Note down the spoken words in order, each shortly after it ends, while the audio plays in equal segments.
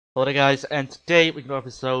Hello there guys, and today we're going to do an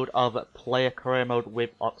episode of Player Career Mode with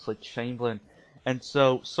Oxlade Chamberlain. And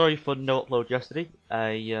so, sorry for no upload yesterday.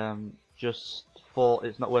 I just thought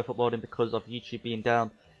it's not worth uploading because of YouTube being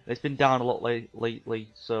down. It's been down a lot lately,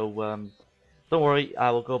 so don't worry,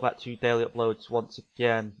 I will go back to daily uploads once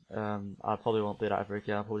again. I probably won't do that ever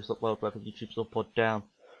again. I'll probably just upload whether YouTube's up or down.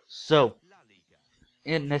 So,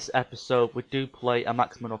 in this episode, we do play a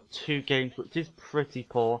maximum of 2 games, which is pretty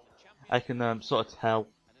poor. I can sort of tell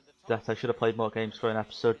that I should have played more games for an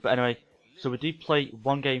episode. But anyway, so we do play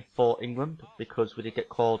 1 game for England because we did get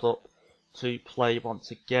called up to play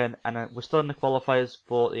once again, and we're still in the qualifiers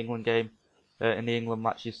for the England game in the England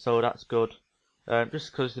matches, so that's good.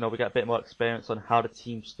 Just because we get a bit more experience on how the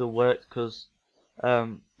team still works, because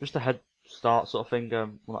just a head start sort of thing.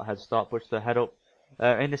 Well, not a head start, but just a head up.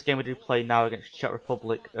 In this game we do play now against Czech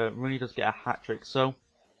Republic. Rooney does get a hat trick, so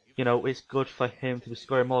it's good for him to be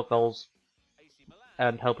scoring more goals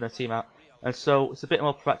and helping a team out. And so it's a bit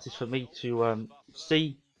more practice for me to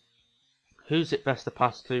see who's it best to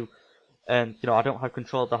pass to. And I don't have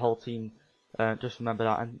control of the whole team. Just remember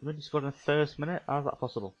that. And Rooney scored in the first minute. How's that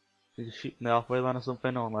possible? Did he shoot from the halfway line or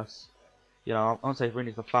something? Or unless I won't say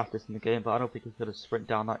Rooney's the fastest in the game, but I don't think he could have sprinted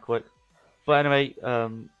down that quick. But anyway,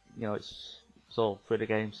 it's all through the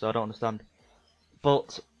game, so I don't understand.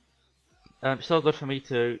 But it's still good for me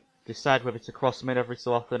to decide whether to cross mid every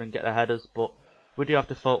so often and get the headers. But we do have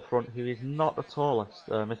the folk front, who is not the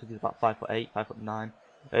tallest. I think he's about 5'8", 5'9".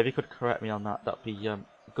 If you could correct me on that, that'd be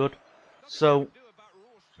good. So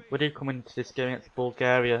we do come into this game against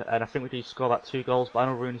Bulgaria, and I think we do score about 2 goals. But I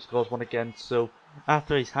know Rooney scores 1 again. So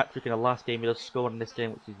after his hat trick in the last game, he does score 1 in this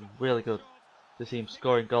game, which is really good to see him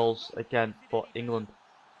scoring goals again for England.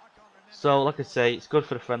 So like I say, it's good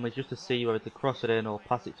for the friendlies just to see whether to cross it in or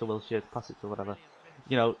pass it to Wilshere, pass it to whatever.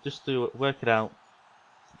 Just to work it out.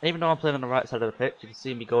 Even though I'm playing on the right side of the pitch, you can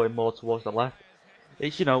see me going more towards the left.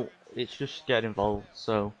 It's it's just getting involved.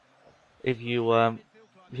 So if you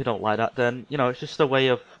don't like that, then it's just a way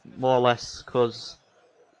of more or less, because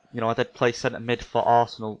I did play centre mid for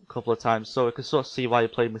Arsenal a couple of times, so I can sort of see why you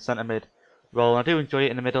played with centre mid role. And I do enjoy it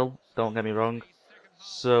in the middle. Don't get me wrong.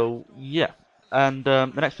 So yeah, and the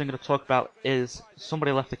next thing I'm going to talk about is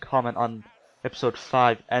somebody left a comment on episode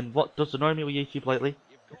 5, and what does annoy me with YouTube lately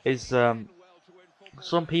is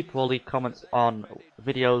some people leave comments on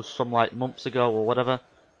videos from like months ago or whatever,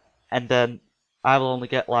 and then I will only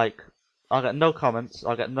get I'll get no comments,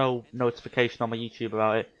 I'll get no notification on my YouTube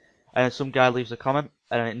about it, and then some guy leaves a comment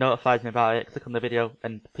and it notifies me about it. I click on the video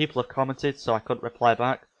and people have commented, so I couldn't reply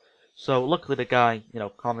back. So luckily the guy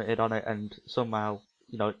commented on it and somehow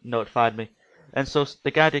notified me, and so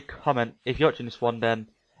the guy did comment. If you're watching this one, then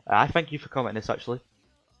I thank you for commenting this actually.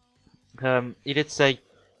 He did say,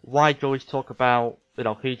 why do you always talk about who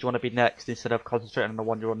do you want to be next instead of concentrating on the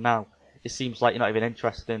one you're on now? It seems like you're not even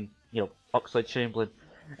interested in Oxlade Chamberlain.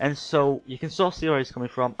 And so you can sort of see where he's coming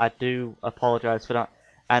from. I do apologise for that,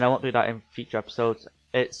 and I won't do that in future episodes.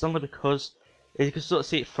 It's only because you can sort of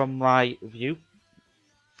see it from my view.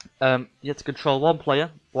 You have to control one player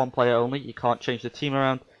only. You can't change the team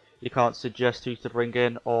around. You can't suggest who to bring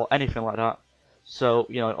in or anything like that. So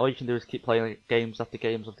all you can do is keep playing games after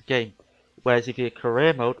games after game. Whereas if you're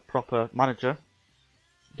career mode, proper manager,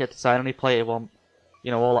 you get to decide any player you want,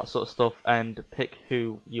 all that sort of stuff, and pick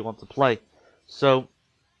who you want to play. So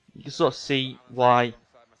you can sort of see why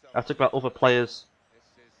I took about other players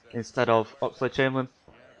instead of Oxlade Chamberlain.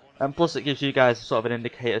 And plus it gives you guys sort of an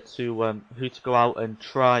indicator to who to go out and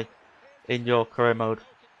try in your career mode.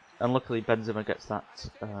 And luckily Benzema gets that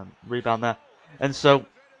rebound there. And so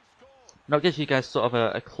now it gives you guys sort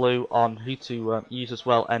of a clue on who to use as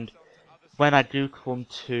well. And when I do come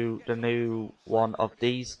to the new one of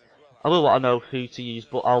these, I will want to know who to use,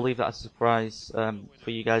 but I'll leave that as a surprise for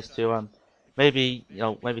you guys to maybe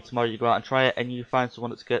maybe tomorrow you go out and try it and you find someone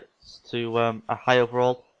that gets to a high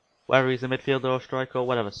overall, whether he's a midfielder or striker or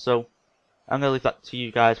whatever. So I'm gonna leave that to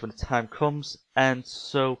you guys when the time comes. And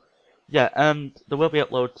so yeah, there will be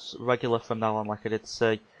uploads regular from now on, like I did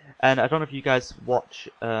say. And I don't know if you guys watch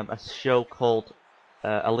a show called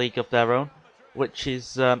A League of Their Own, which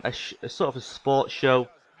is a sort of a sports show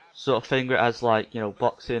sort of thing. It has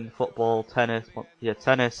boxing, football, tennis,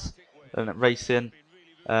 tennis, and racing,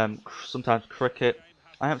 sometimes cricket.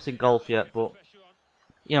 I haven't seen golf yet, but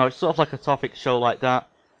it's sort of like a topic show like that.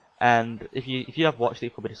 And if you have watched it,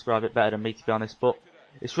 you probably describe it better than me, to be honest. But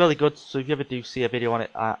it's really good. So if you ever do see a video on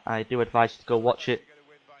it, I do advise you to go watch it,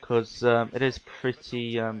 because it is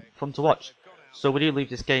pretty fun to watch. So we do leave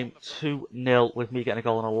this game 2-0 with me getting a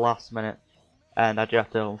goal in the last minute. And I do have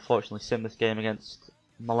to unfortunately sim this game against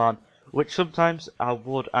Milan. which sometimes I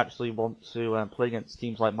would actually want to play against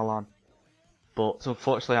teams like Milan. But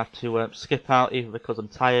unfortunately I have to skip out either because I'm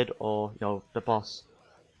tired or the boss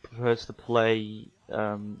prefers to play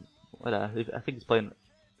I think he's playing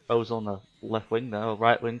Ozil on the left wing there or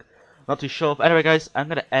right wing. Not too sure. But anyway guys, I'm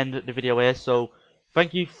gonna end the video here, so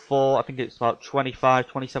thank you for, I think it's about 25,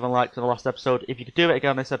 27 likes in the last episode. If you could do it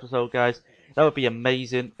again on this episode guys, that would be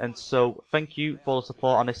amazing. And so thank you for the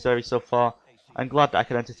support on this series so far. I'm glad that I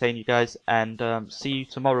could entertain you guys, and see you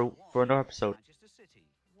tomorrow for another episode.